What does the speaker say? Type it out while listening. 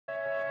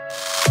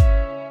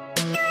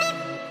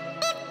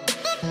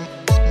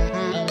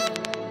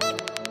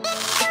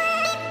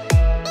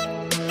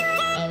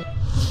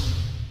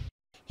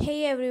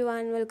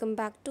everyone, welcome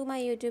back to my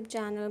YouTube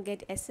channel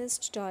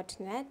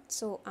getassist.net.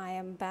 So I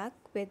am back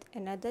with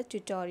another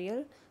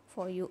tutorial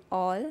for you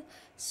all.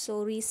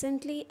 So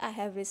recently I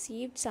have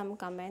received some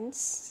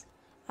comments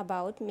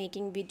about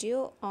making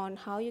video on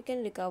how you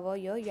can recover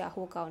your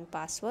Yahoo account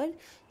password.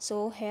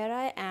 So here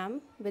I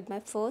am with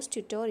my first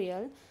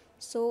tutorial.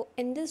 So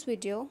in this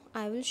video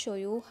I will show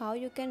you how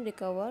you can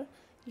recover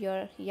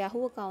your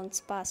Yahoo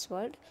account's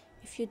password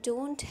if you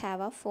don't have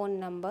a phone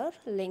number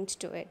linked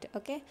to it.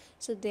 Okay,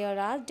 so there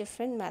are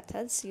different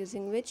methods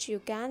using which you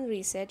can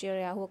reset your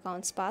Yahoo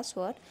account's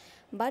password,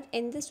 but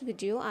in this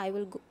video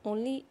I'm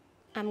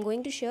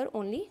going to share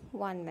only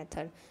one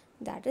method,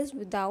 that is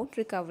without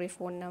recovery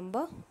phone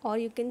number, or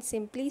you can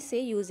simply say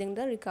using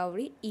the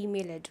recovery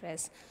email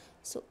address.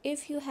 So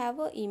if you have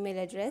an email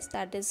address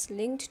that is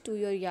linked to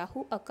your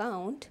Yahoo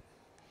account,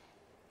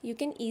 you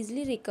can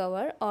easily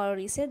recover or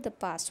reset the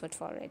password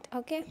for it.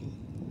 Okay,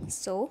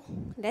 so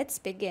let's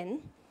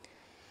begin.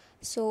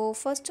 So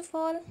first of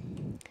all,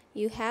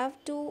 you have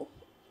to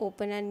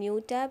open a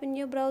new tab in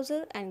your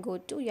browser and go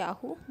to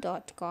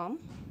yahoo.com.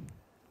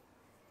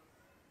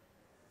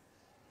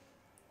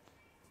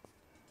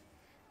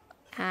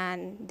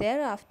 And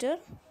thereafter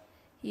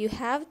you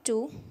have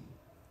to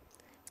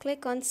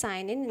click on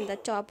sign in the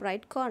top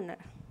right corner.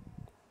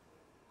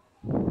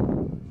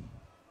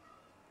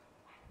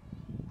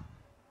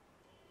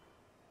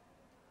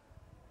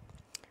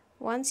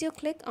 Once you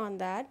click on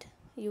that,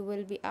 you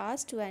will be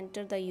asked to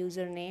enter the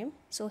username.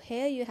 So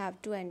here you have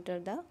to enter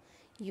the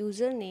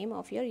username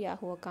of your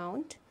Yahoo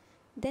account,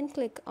 then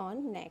click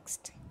on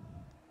next.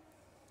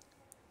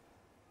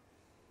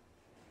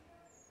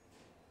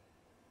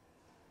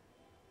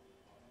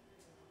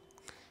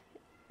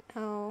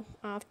 Now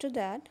after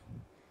that,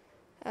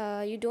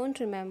 you don't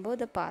remember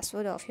the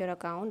password of your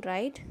account,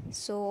 right?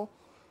 So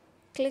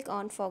click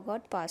on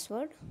forgot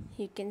password.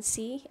 You can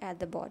see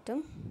at the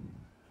bottom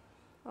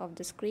of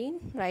the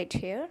screen right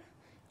here.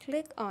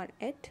 Click on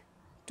it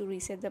to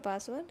reset the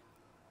password.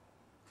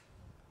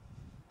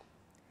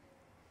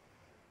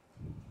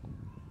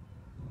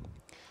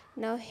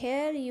 Now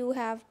here you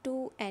have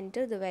to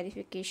enter the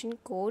verification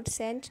code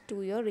sent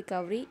to your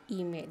recovery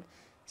email.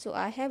 So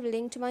I have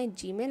linked my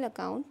Gmail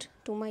account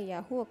to my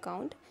Yahoo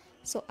account,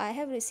 so I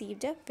have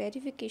received a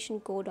verification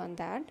code on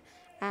that,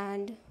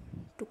 and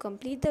to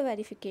complete the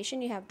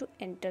verification you have to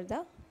enter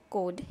the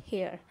code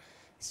here.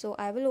 So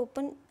I will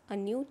open a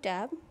new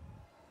tab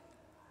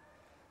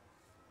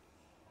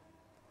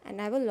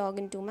and I will log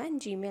into my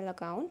Gmail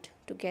account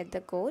to get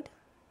the code.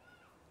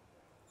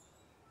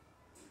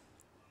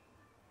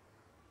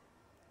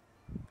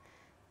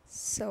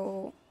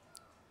 So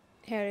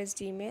here is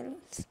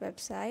Gmail's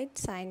website,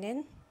 sign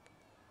in.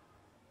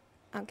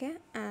 Okay,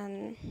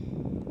 and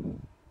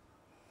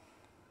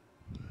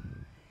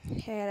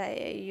here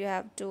you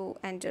have to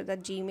enter the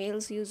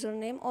Gmail's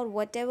username or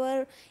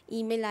whatever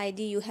email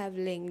ID you have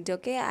linked.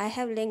 Okay, I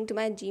have linked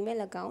my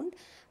Gmail account,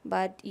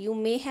 but you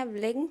may have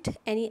linked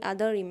any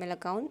other email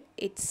account.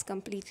 It's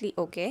completely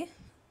okay.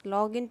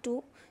 Log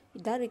into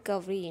the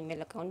recovery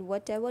email account,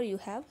 whatever you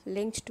have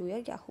linked to your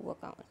Yahoo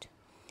account.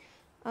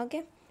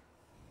 Okay,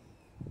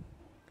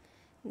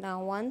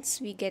 now once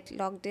we get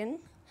logged in,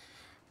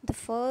 the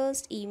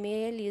first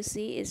email you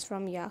see is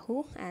from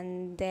Yahoo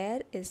and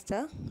there is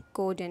the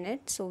code in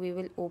it. So we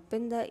will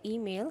open the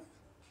email.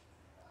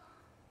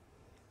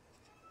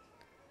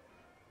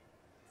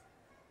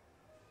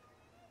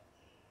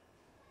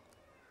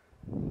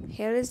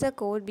 Here is the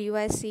code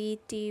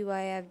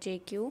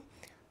BYCTYFJQ.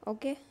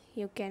 Okay,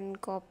 you can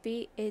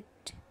copy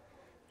it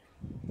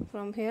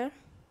from here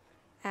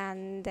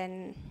and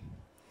then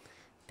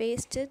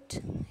paste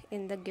it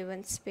in the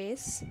given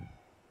space.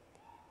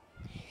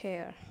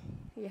 Here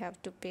you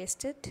have to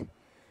paste it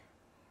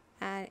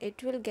and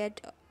it will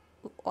get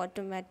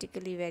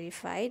automatically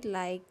verified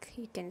like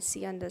you can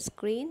see on the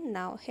screen.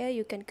 Now here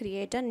you can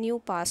create a new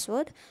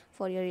password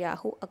for your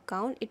Yahoo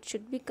account. It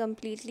should be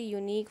completely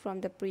unique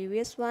from the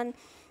previous one.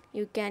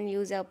 You can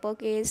use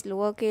uppercase,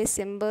 lowercase,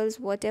 symbols,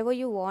 whatever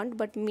you want,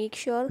 but make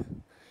sure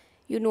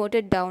you note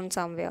it down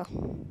somewhere.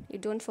 You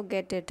don't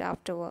forget it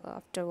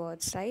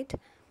afterwards, right?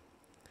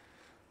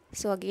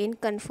 So again,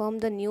 confirm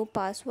the new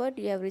password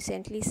you have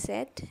recently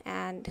set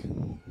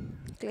and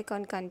click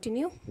on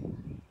continue.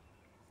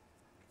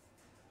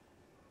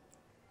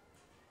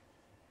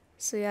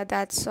 So yeah,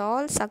 that's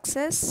all.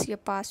 Success, your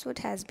password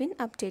has been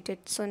updated.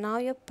 So now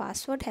your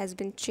password has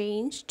been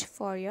changed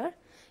for your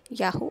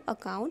Yahoo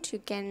account. You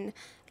can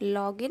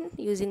log in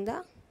using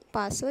the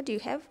password you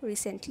have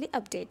recently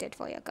updated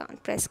for your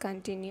account. Press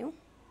continue.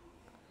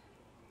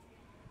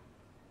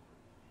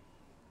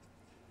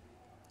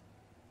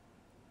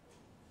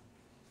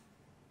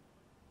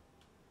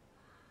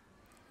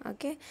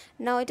 Okay,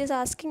 now it is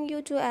asking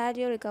you to add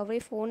your recovery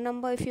phone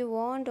number if you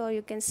want, or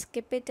you can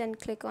skip it and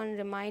click on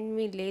remind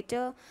me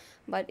later,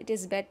 but it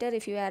is better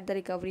if you add the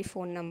recovery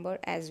phone number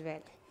as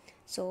well.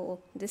 So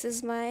this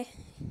is my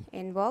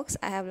inbox.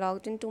 I have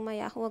logged into my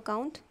Yahoo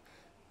account.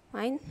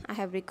 Fine, I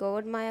have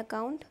recovered my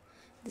account.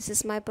 This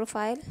is my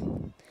profile.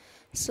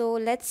 So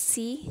let's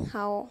see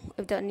how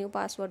if the new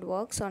password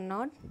works or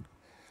not.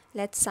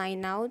 Let's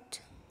sign out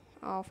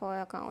of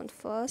our account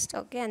first.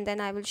 Okay, and then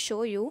I will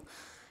show you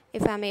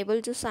if I'm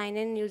able to sign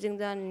in using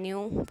the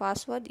new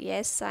password.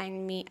 Yes,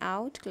 sign me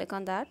out. Click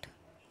on that.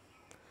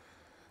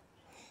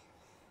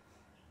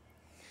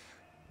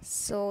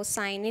 So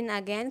sign in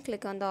again,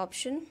 click on the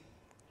option.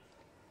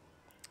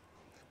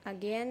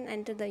 Again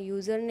enter the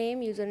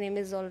username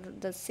is all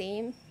the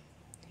same.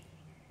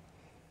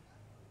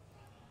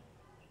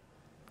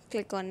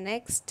 Click on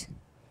next.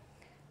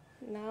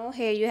 Now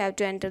here you have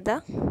to enter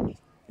the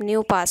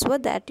new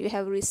password that you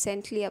have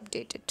recently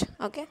updated.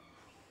 Okay,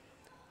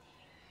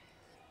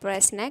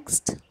 press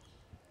next.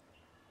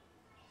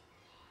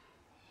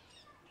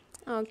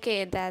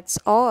 Okay, that's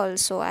all.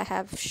 So I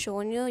have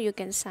shown you, you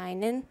can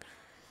sign in.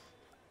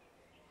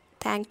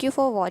 Thank you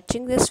for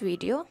watching this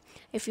video.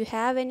 If you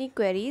have any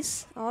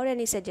queries or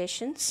any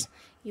suggestions,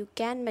 you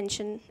can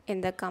mention in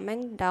the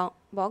comment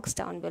box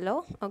down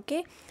below.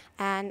 Okay,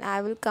 and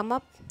I will come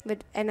up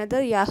with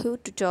another Yahoo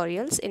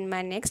tutorials in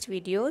my next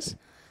videos.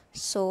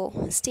 So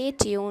stay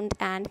tuned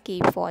and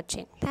keep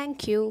watching.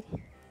 Thank you.